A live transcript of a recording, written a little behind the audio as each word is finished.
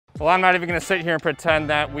Well, I'm not even going to sit here and pretend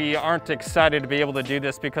that we aren't excited to be able to do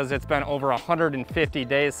this, because it's been over 150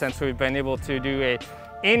 days since we've been able to do a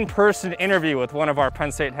in-person interview with one of our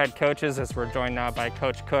Penn State head coaches, as we're joined now by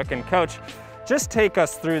Coach Cook. And Coach, just take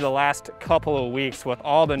us through the last couple of weeks with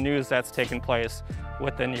all the news that's taken place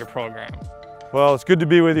within your program. Well, it's good to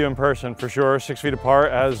be with you in person for sure, 6 feet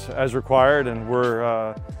apart as required, and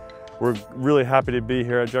we're really happy to be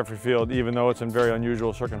here at Jeffrey Field, even though it's in very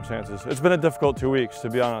unusual circumstances. It's been a difficult 2 weeks, to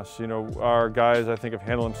be honest. You know, our guys, I think, have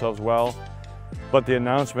handled themselves well, but the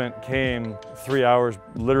announcement came 3 hours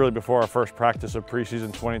literally before our first practice of preseason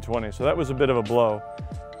 2020, so that was a bit of a blow.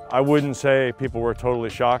 I wouldn't say people were totally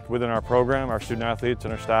shocked within our program, our student athletes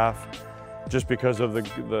and our staff, just because of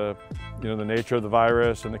the nature of the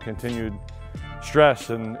virus and the continued stress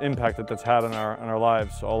and impact that that's had on our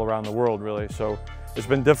lives all around the world, really. So it's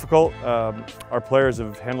been difficult. Our players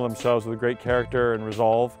have handled themselves with great character and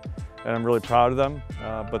resolve, and I'm really proud of them.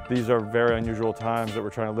 But these are very unusual times that we're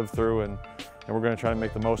trying to live through, and we're going to try to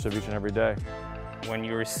make the most of each and every day. When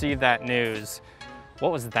you received that news,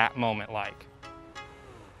 what was that moment like?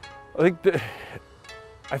 I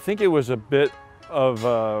think it was a bit of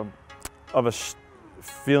a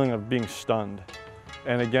feeling of being stunned.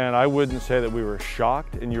 And again, I wouldn't say that we were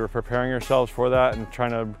shocked, and you were preparing yourselves for that and trying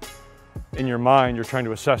to, in your mind, you're trying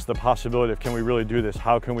to assess the possibility of, can we really do this?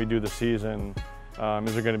 How can we do the season?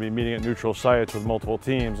 Is there going to be meeting at neutral sites with multiple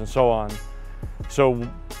teams and so on? So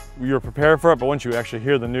you're prepared for it, but once you actually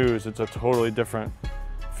hear the news, it's a totally different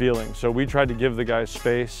feeling. So we tried to give the guys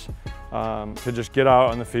space to just get out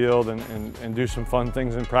on the field and do some fun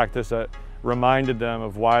things in practice that reminded them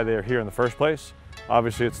of why they're here in the first place.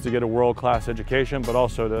 Obviously, it's to get a world-class education, but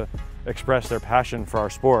also to express their passion for our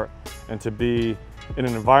sport and to be in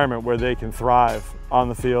an environment where they can thrive on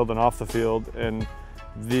the field and off the field. And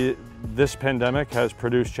this pandemic has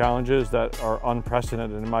produced challenges that are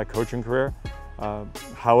unprecedented in my coaching career.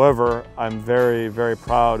 However, I'm very, very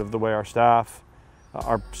proud of the way our staff,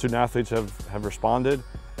 our student athletes have responded,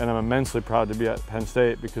 and I'm immensely proud to be at Penn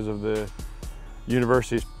State because of the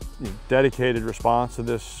university's dedicated response to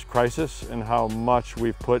this crisis and how much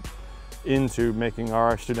we've put into making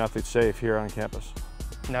our student athletes safe here on campus.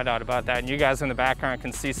 No doubt about that. And you guys in the background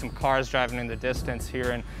can see some cars driving in the distance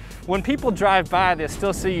here. And when people drive by, they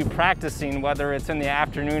still see you practicing, whether it's in the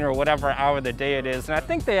afternoon or whatever hour of the day it is. And I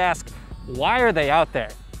think they ask, why are they out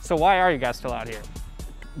there? So why are you guys still out here?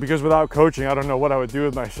 Because without coaching, I don't know what I would do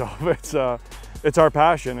with myself. It's our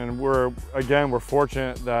passion, and we're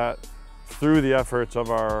fortunate that through the efforts of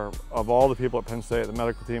all the people at Penn State, the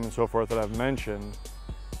medical team and so forth that I've mentioned,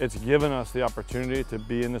 it's given us the opportunity to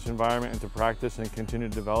be in this environment and to practice and continue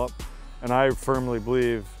to develop. And I firmly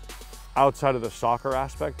believe, outside of the soccer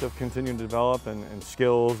aspect of continuing to develop and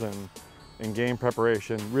skills and game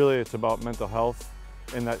preparation, really it's about mental health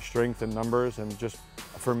and that strength in numbers. And just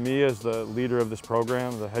for me, as the leader of this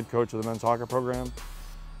program, the head coach of the men's soccer program,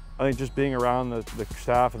 I think just being around the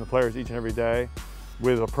staff and the players each and every day,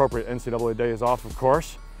 with appropriate NCAA days off, of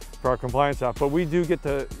course, for our compliance staff. But we do get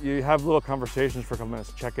to, you have little conversations for a couple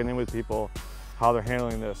minutes, checking in with people, how they're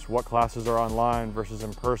handling this, what classes are online versus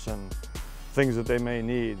in person, things that they may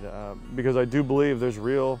need. Because I do believe there's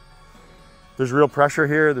real pressure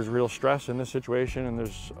here, there's real stress in this situation, and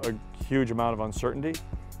there's a huge amount of uncertainty.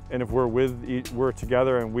 And if we're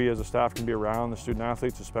together and we as a staff can be around the student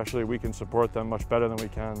athletes, especially, we can support them much better than we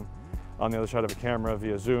can on the other side of a camera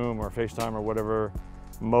via Zoom or FaceTime or whatever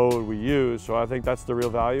mode we use. So I think that's the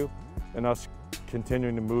real value in us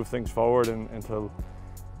continuing to move things forward and to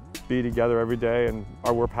be together every day. And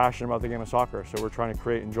we're passionate about the game of soccer, so we're trying to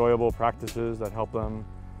create enjoyable practices that help them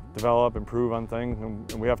develop, improve on things,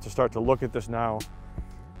 and we have to start to look at this now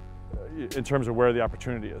in terms of where the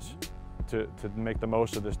opportunity is to make the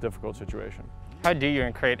most of this difficult situation. How do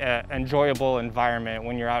you create an enjoyable environment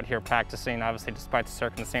when you're out here practicing, obviously despite the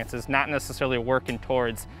circumstances, not necessarily working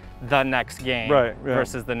towards the next game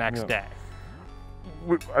versus the next day?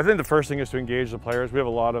 I think the first thing is to engage the players. We have a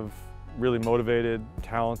lot of really motivated,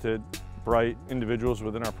 talented, bright individuals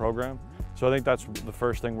within our program. So I think that's the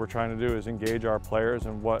first thing we're trying to do, is engage our players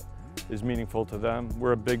and what is meaningful to them.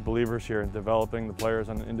 We're big believers here in developing the players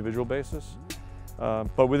on an individual basis.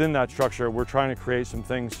 But within that structure, we're trying to create some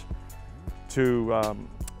things to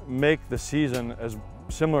make the season as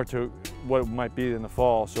similar to what it might be in the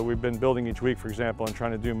fall. So we've been building each week, for example, and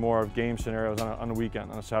trying to do more of game scenarios on a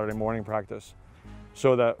weekend, on a Saturday morning practice,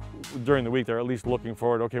 so that during the week they're at least looking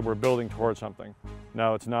forward, okay, we're building towards something.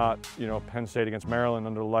 Now it's not, Penn State against Maryland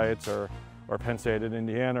under the lights or Penn State at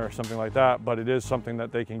Indiana or something like that, but it is something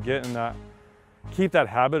that they can get in that, keep that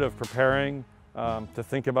habit of preparing, to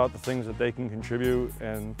think about the things that they can contribute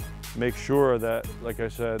and make sure that, like I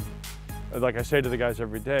say to the guys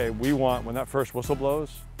every day, we want, when that first whistle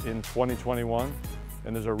blows in 2021,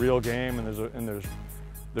 and there's a real game, and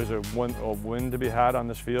there's a win to be had on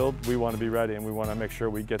this field, we want to be ready, and we want to make sure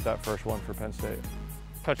we get that first one for Penn State.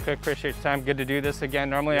 Coach Cook, appreciate your time. Good to do this again.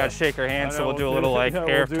 Normally I'd shake your hand, so we'll do a little like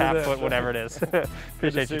air, tap, foot, whatever it is.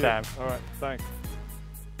 Appreciate your time. All right, thanks.